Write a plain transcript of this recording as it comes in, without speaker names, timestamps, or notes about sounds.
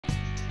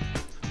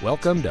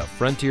Welcome to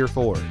Frontier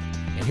Ford,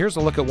 and here's a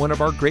look at one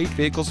of our great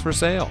vehicles for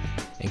sale.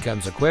 It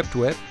comes equipped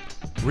with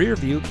rear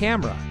view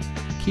camera,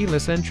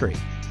 keyless entry,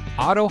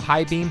 auto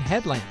high beam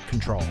headlamp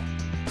control,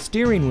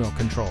 steering wheel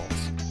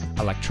controls,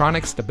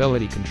 electronic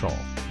stability control,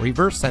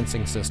 reverse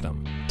sensing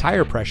system,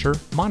 tire pressure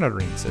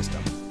monitoring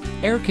system,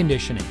 air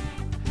conditioning,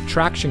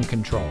 traction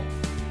control,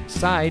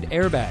 side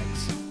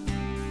airbags.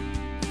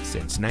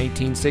 Since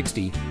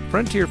 1960,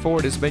 Frontier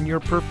Ford has been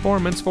your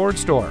performance Ford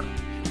store.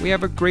 We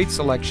have a great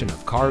selection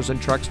of cars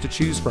and trucks to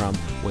choose from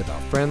with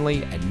a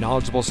friendly and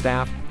knowledgeable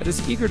staff that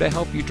is eager to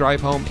help you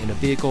drive home in a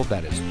vehicle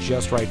that is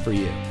just right for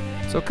you.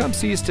 So come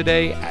see us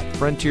today at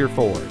Frontier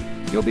Ford.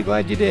 You'll be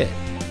glad you did.